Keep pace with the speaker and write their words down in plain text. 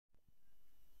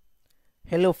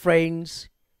Hello friends,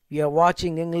 you are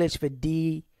watching English with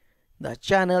D, the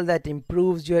channel that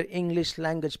improves your English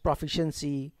language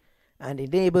proficiency and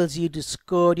enables you to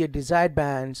score your desired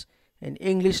bands in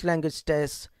English language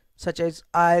tests such as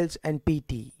Ielts and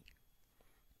PT.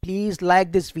 Please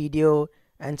like this video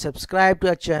and subscribe to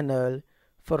our channel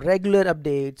for regular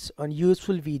updates on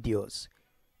useful videos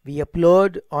we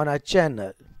upload on our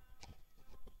channel.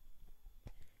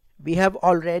 We have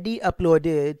already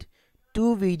uploaded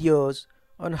 2 videos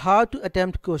on how to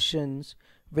attempt questions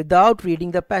without reading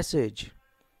the passage,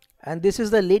 and this is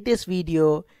the latest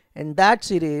video in that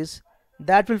series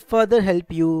that will further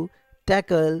help you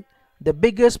tackle the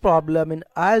biggest problem in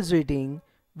IELTS reading,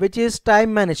 which is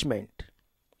time management.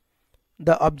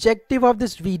 The objective of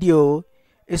this video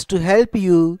is to help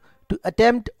you to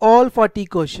attempt all 40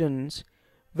 questions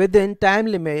within time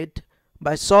limit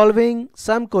by solving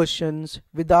some questions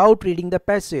without reading the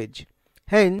passage,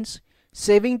 hence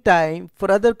saving time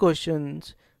for other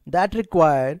questions that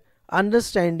require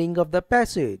understanding of the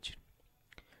passage.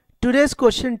 Today's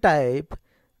question type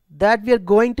that we are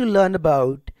going to learn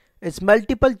about is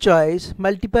multiple choice,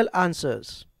 multiple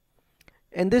answers.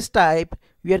 In this type,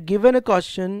 we are given a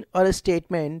question or a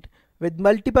statement with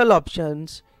multiple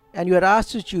options and you are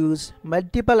asked to choose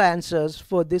multiple answers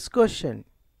for this question.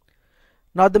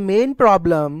 Now the main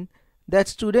problem that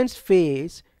students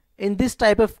face in this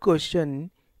type of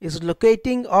question is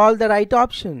locating all the right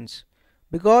options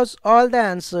because all the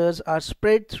answers are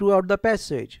spread throughout the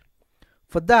passage.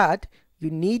 For that, you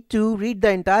need to read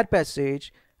the entire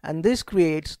passage, and this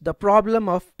creates the problem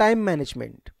of time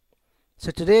management. So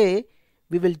today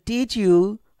we will teach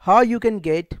you how you can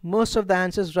get most of the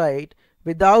answers right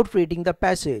without reading the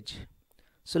passage.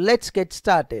 So let's get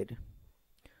started.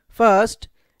 First,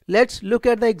 let's look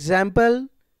at the example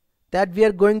that we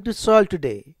are going to solve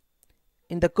today.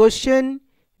 In the question,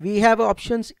 we have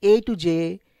options A to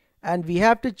J and we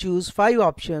have to choose 5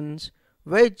 options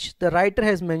which the writer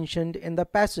has mentioned in the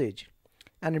passage.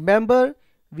 And remember,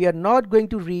 we are not going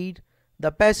to read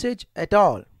the passage at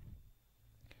all.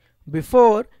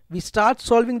 Before we start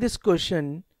solving this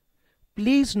question,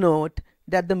 please note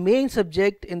that the main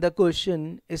subject in the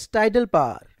question is tidal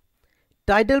power.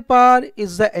 Tidal power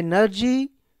is the energy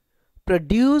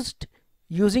produced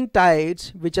using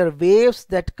tides, which are waves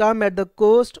that come at the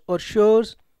coast or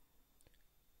shores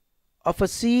of a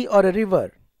sea or a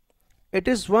river. It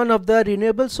is one of the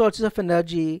renewable sources of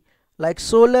energy like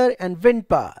solar and wind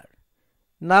power.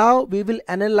 Now we will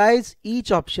analyze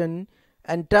each option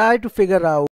and try to figure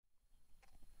out.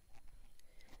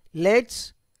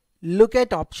 Let's look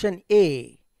at option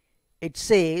A. It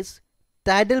says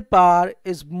tidal power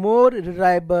is more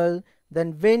reliable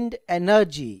than wind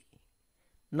energy.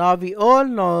 Now we all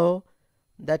know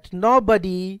that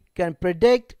nobody can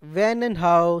predict when and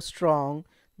how strong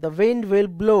the wind will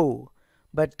blow,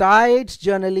 but tides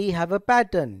generally have a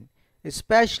pattern,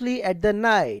 especially at the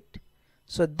night.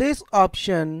 So this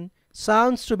option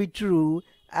sounds to be true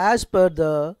as per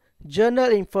the general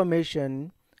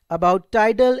information about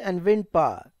tidal and wind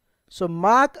power. So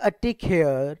mark a tick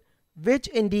here which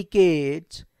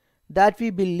indicates that we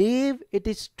believe it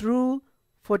is true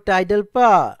for tidal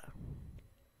power.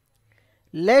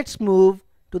 Let's move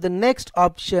to the next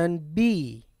option,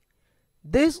 B.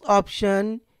 This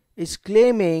option is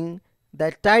claiming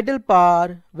that tidal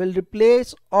power will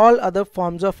replace all other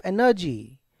forms of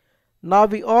energy. Now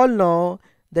we all know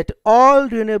that all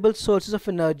renewable sources of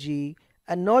energy,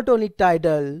 and not only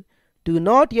tidal, do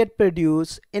not yet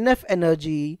produce enough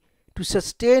energy to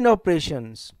sustain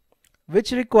operations,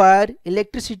 which require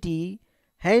electricity.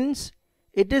 Hence,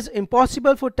 it is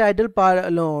impossible for tidal power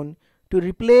alone to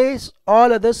replace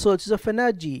all other sources of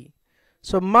energy.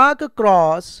 So mark a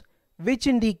cross which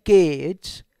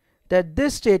indicates that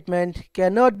this statement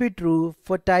cannot be true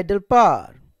for tidal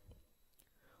power.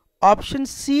 Option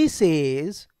C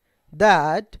says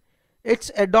that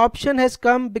its adoption has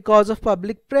come because of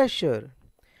public pressure.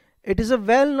 It is a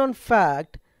well-known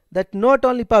fact that not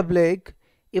only public,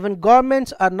 even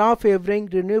governments are now favoring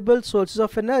renewable sources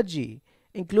of energy,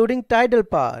 including tidal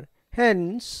power.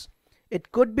 Hence,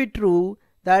 it could be true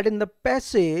that in the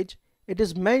passage it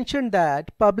is mentioned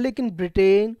that public in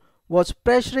Britain was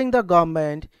pressuring the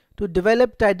government to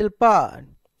develop tidal power.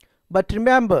 But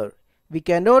remember, we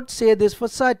cannot say this for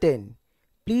certain.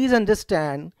 Please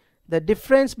understand the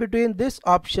difference between this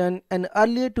option and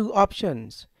earlier 2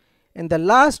 options. In the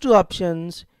last 2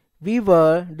 options, we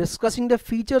were discussing the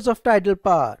features of tidal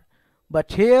power.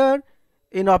 But here,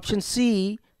 in option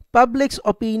C, public's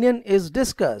opinion is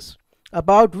discussed,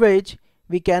 about which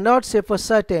we cannot say for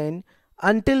certain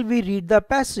until we read the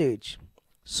passage.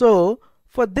 So,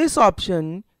 for this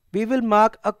option, we will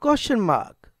mark a question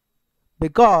mark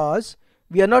because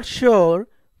we are not sure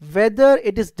whether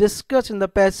it is discussed in the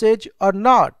passage or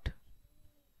not.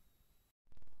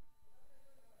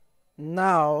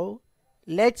 Now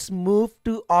let's move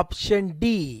to option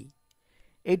D.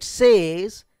 It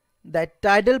says that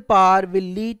tidal power will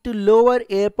lead to lower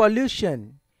air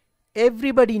pollution.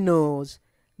 Everybody knows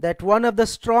that one of the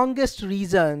strongest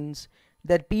reasons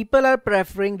that people are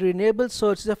preferring renewable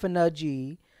sources of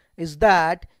energy is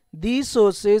that these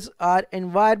sources are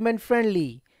environment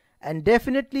friendly and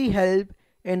definitely help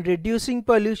in reducing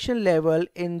pollution level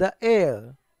in the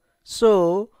air.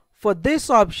 So for this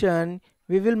option,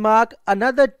 we will mark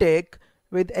another tick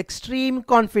with extreme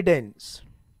confidence.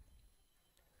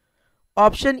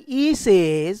 Option E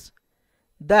says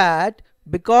that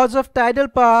because of tidal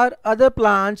power, other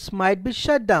plants might be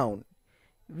shut down.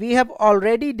 We have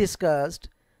already discussed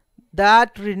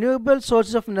that renewable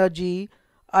sources of energy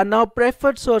are now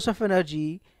preferred source of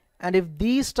energy, and if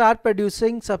these start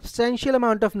producing substantial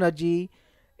amount of energy,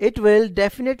 it will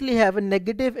definitely have a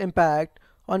negative impact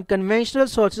on conventional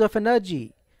sources of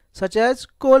energy such as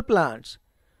coal plants.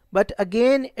 But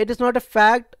again, it is not a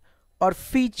fact or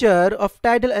feature of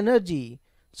tidal energy,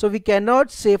 so we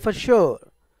cannot say for sure.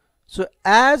 So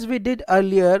as we did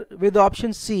earlier with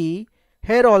option C,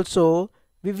 here also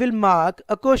we will mark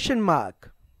a question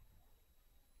mark.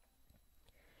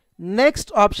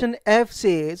 Next, option F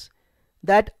says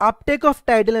that uptake of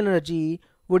tidal energy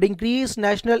would increase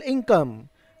national income.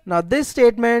 Now this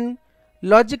statement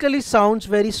logically sounds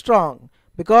very strong,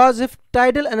 because if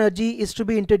tidal energy is to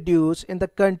be introduced in the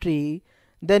country,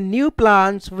 then new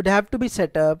plants would have to be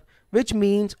set up, which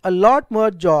means a lot more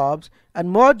jobs, and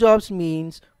more jobs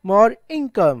means more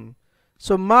income.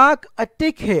 So mark a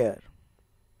tick here.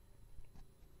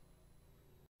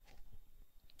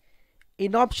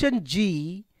 In option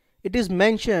G, it is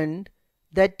mentioned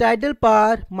that tidal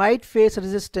power might face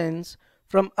resistance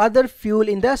from other fuel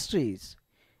industries.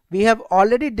 We have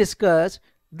already discussed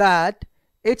that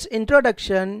its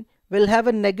introduction will have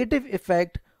a negative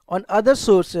effect on other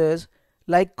sources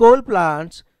like coal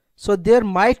plants, so there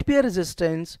might be a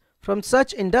resistance from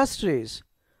such industries.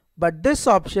 But this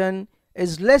option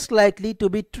is less likely to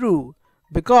be true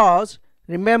because,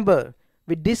 remember,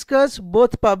 we discussed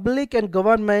both public and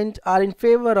government are in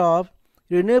favor of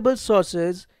renewable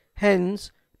sources,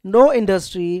 hence no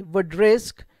industry would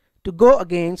risk to go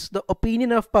against the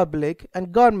opinion of public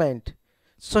and government.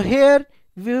 So here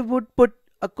we would put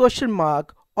a question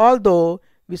mark, although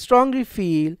we strongly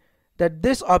feel that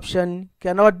this option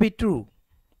cannot be true.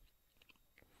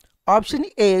 Option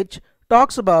H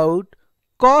talks about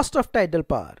cost of tidal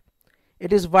power.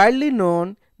 It is widely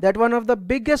known that one of the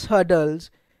biggest hurdles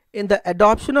in the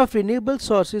adoption of renewable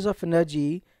sources of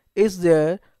energy is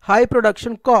their high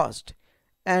production cost.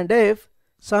 And if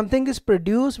something is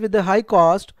produced with a high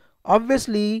cost,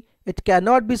 obviously it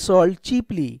cannot be sold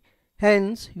cheaply.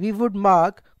 Hence, we would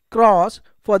mark cross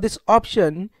for this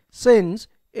option since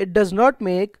it does not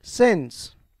make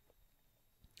sense.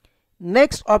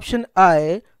 Next, option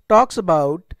I talks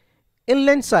about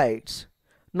inland sites.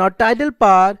 Now tidal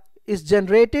power is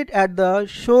generated at the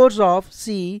shores of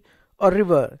sea or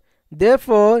river.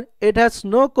 Therefore, it has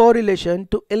no correlation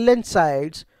to inland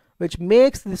sites, which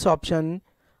makes this option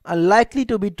unlikely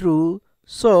to be true,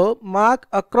 so mark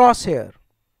a cross here.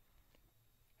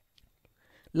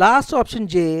 Last, option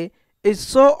J is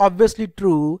so obviously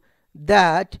true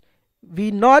that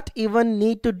we not even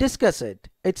need to discuss it.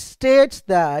 It states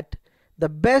that the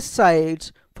best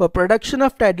sites for production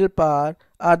of tidal power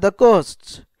are the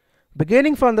coasts.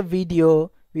 Beginning from the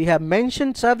video, we have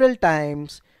mentioned several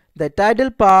times that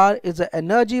tidal power is the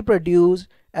energy produced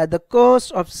at the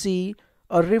coast of sea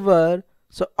or river,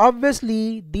 so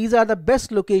obviously these are the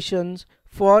best locations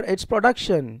for its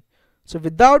production. So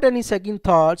without any second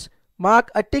thoughts,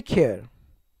 mark a tick here.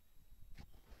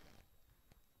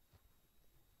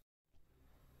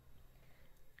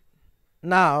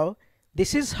 Now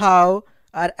this is how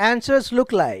our answers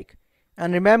look like,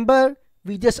 and remember,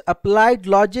 we just applied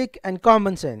logic and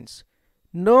common sense.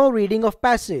 No reading of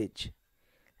passage.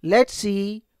 Let's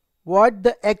see what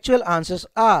the actual answers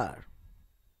are.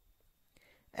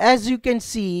 As you can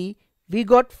see, we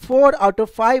got 4 out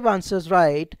of 5 answers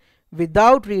right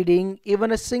without reading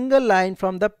even a single line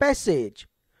from the passage.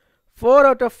 4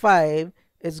 out of 5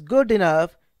 is good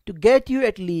enough to get you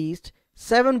at least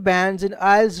 7 bands in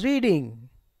IELTS reading.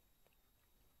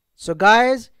 So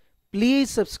guys,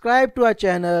 please subscribe to our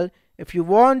channel if you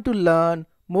want to learn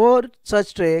more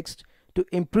such tricks to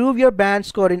improve your band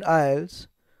score in IELTS.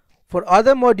 For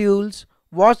other modules,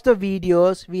 watch the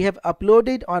videos we have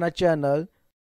uploaded on our channel.